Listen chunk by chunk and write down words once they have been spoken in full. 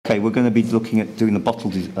Okay, we're going to be looking at doing the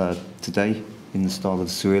bottle today in the style of the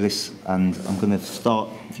surrealists, and I'm going to start,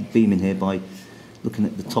 if you beam in here, by looking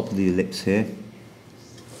at the top of the ellipse here,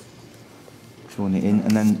 drawing it in,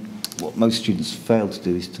 and then what most students fail to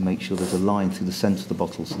do is to make sure there's a line through the centre of the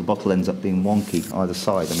bottle, so the bottle ends up being wonky either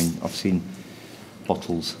side. I mean, I've seen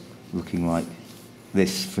bottles looking like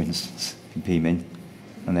this, for instance, if you beam in,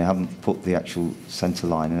 and they haven't put the actual centre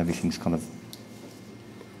line, and everything's kind of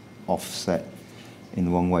offset in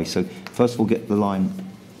the wrong way. So first of all, get the line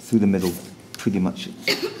through the middle, pretty much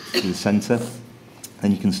to the centre.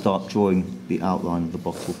 Then you can start drawing the outline of the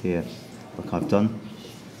bottle here, like I've done.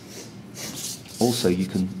 Also, you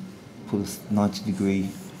can put a 90-degree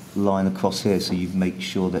line across here, so you make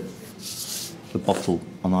sure that the bottle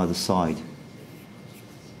on either side,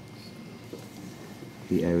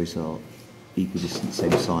 the areas are equidistant,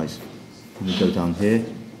 same size. And you go down here.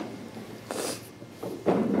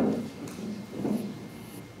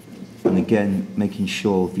 And again, making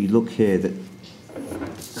sure, if you look here, that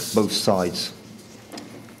both sides,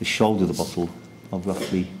 the shoulder of the bottle, are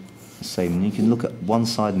roughly the same. And you can look at one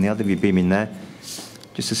side and the other, if you beam in there,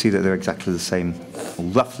 just to see that they're exactly the same, or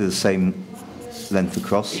roughly the same length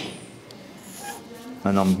across.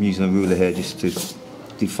 And I'm using a ruler here just to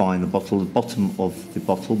define the bottle. The bottom of the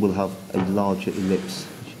bottle will have a larger ellipse,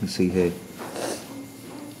 as you can see here.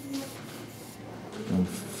 And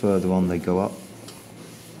further on they go up.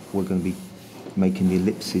 We're going to be making the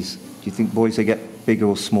ellipses. Do you think, boys, they get bigger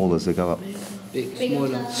or smaller as they go up?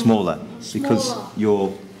 Smaller. Smaller, because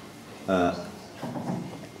your the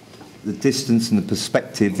distance and the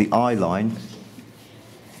perspective, the eye line,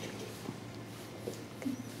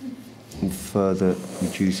 will further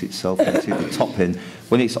reduce itself into the top end.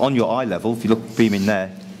 When it's on your eye level, if you look beam in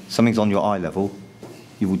there, something's on your eye level,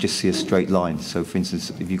 you will just see a straight line. So, for instance,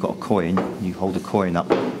 if you've got a coin, you hold a coin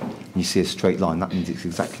up, and you see a straight line, that means it's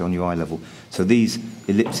exactly on your eye level. So these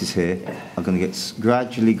ellipses here are going to get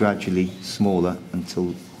gradually smaller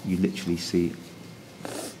until you literally see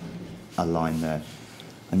a line there.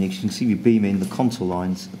 And you can see we beam in, the contour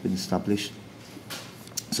lines have been established.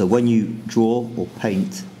 So when you draw or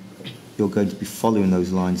paint, you're going to be following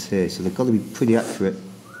those lines here. So they've got to be pretty accurate,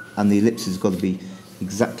 and the ellipse has got to be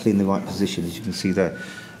exactly in the right position, as you can see there.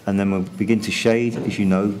 And then we'll begin to shade, as you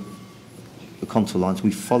know, the contour lines.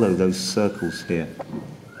 We follow those circles here.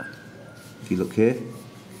 If you look here.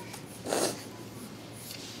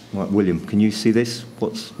 Right, William, can you see this?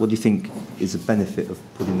 What do you think is the benefit of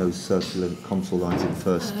putting those circular contour lines in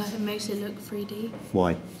first? It makes it look 3D.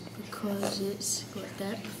 Why? Because it's got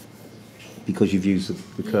depth. Because you've used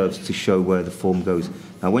the curves to show where the form goes.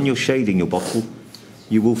 Now, when you're shading your bottle,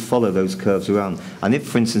 you will follow those curves around. And if,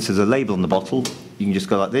 for instance, there's a label on the bottle, you can just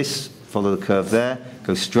go like this, follow the curve there,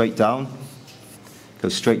 go straight down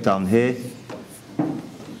here,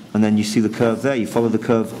 and then you see the curve there. You follow the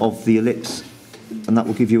curve of the ellipse, and that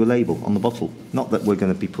will give you a label on the bottle. Not that we're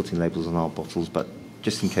going to be putting labels on our bottles, but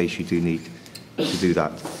just in case you do need to do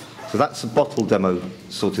that. So that's the bottle demo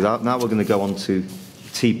sorted out. Now we're going to go on to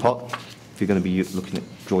teapot. If you're going to be looking at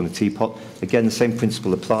drawing a teapot, again the same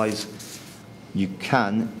principle applies. You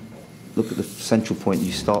can look at the central point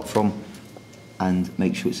you start from and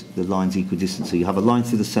make sure the line's equidistant. So you have a line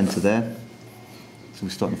through the centre there. So we're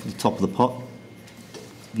starting from the top of the pot.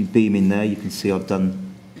 If you beam in there, you can see I've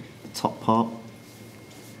done the top part.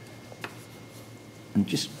 And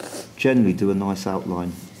just generally do a nice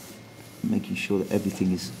outline, making sure that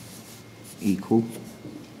everything is equal.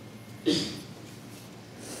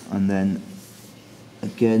 And then,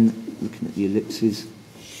 again, looking at the ellipses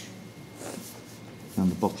and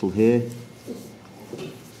the bottle here.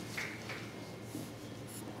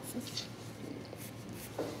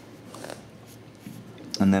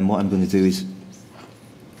 And then what I'm going to do is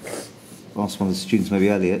ask one of the students, maybe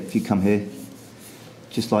Elliot, if you come here,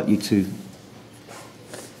 just like you to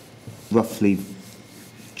roughly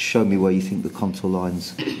show me where you think the contour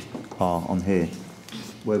lines are on here.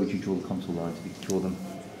 Where would you draw the contour lines? If you draw them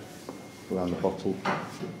around the bottle.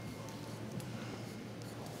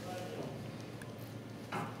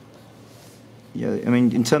 Yeah, I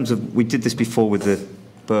mean, in terms of, we did this before with the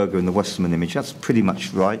burger and the Westerman image, that's pretty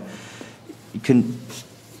much right. You can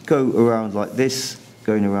go around like this,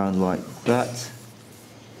 going around like that.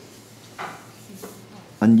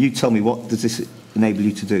 And you tell me, what does this enable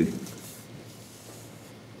you to do?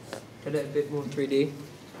 Get it a bit more 3D.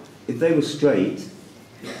 If they were straight,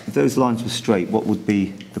 if those lines were straight, what would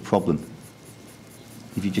be the problem?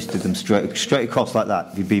 If you just did them straight across like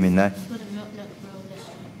that, if you beam in there. It wouldn't look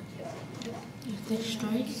realistic. If they're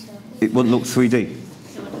straight. It wouldn't look 3D. It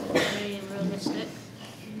wouldn't look very realistic.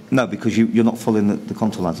 No, because you're not following the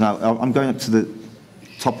contour lines. Now, I'm going up to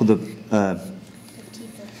top of the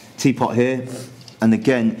teapot here. And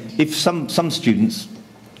again, if some students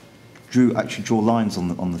actually draw lines on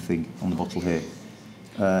the bottle here.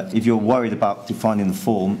 If you're worried about defining the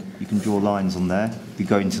form, you can draw lines on there. If you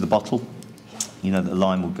go into the bottle, you know that the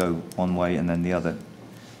line will go one way and then the other.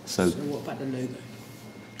 So what about the logo?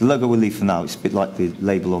 The logo we'll leave for now. It's a bit like the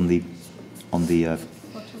label on the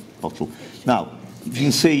bottle. Now, if you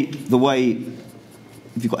can see the way,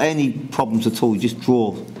 if you've got any problems at all, you just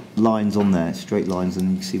draw lines on there, straight lines, and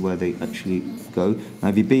you can see where they actually go. Now,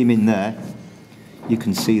 if you beam in there, you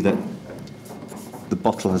can see that the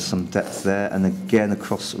bottle has some depth there, and again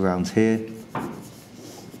across around here,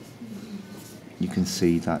 you can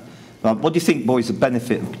see that. Now, what do you think, boys, the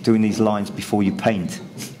benefit of doing these lines before you paint?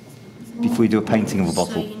 Before you do a painting of a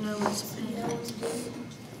bottle? So you know what to paint.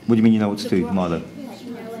 What do you mean you know what to do, Milo?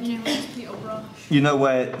 You know where to put your brush. You know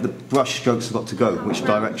where the brush strokes have got to go, which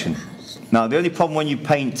direction. Now, the only problem when you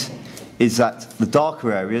paint is that the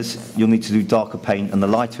darker areas, you'll need to do darker paint, and the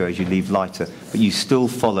lighter areas, you leave lighter. But you still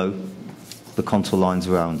follow the contour lines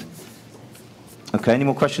around. Okay, any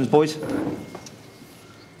more questions, boys?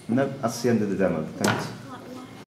 No, that's the end of the demo. Thanks.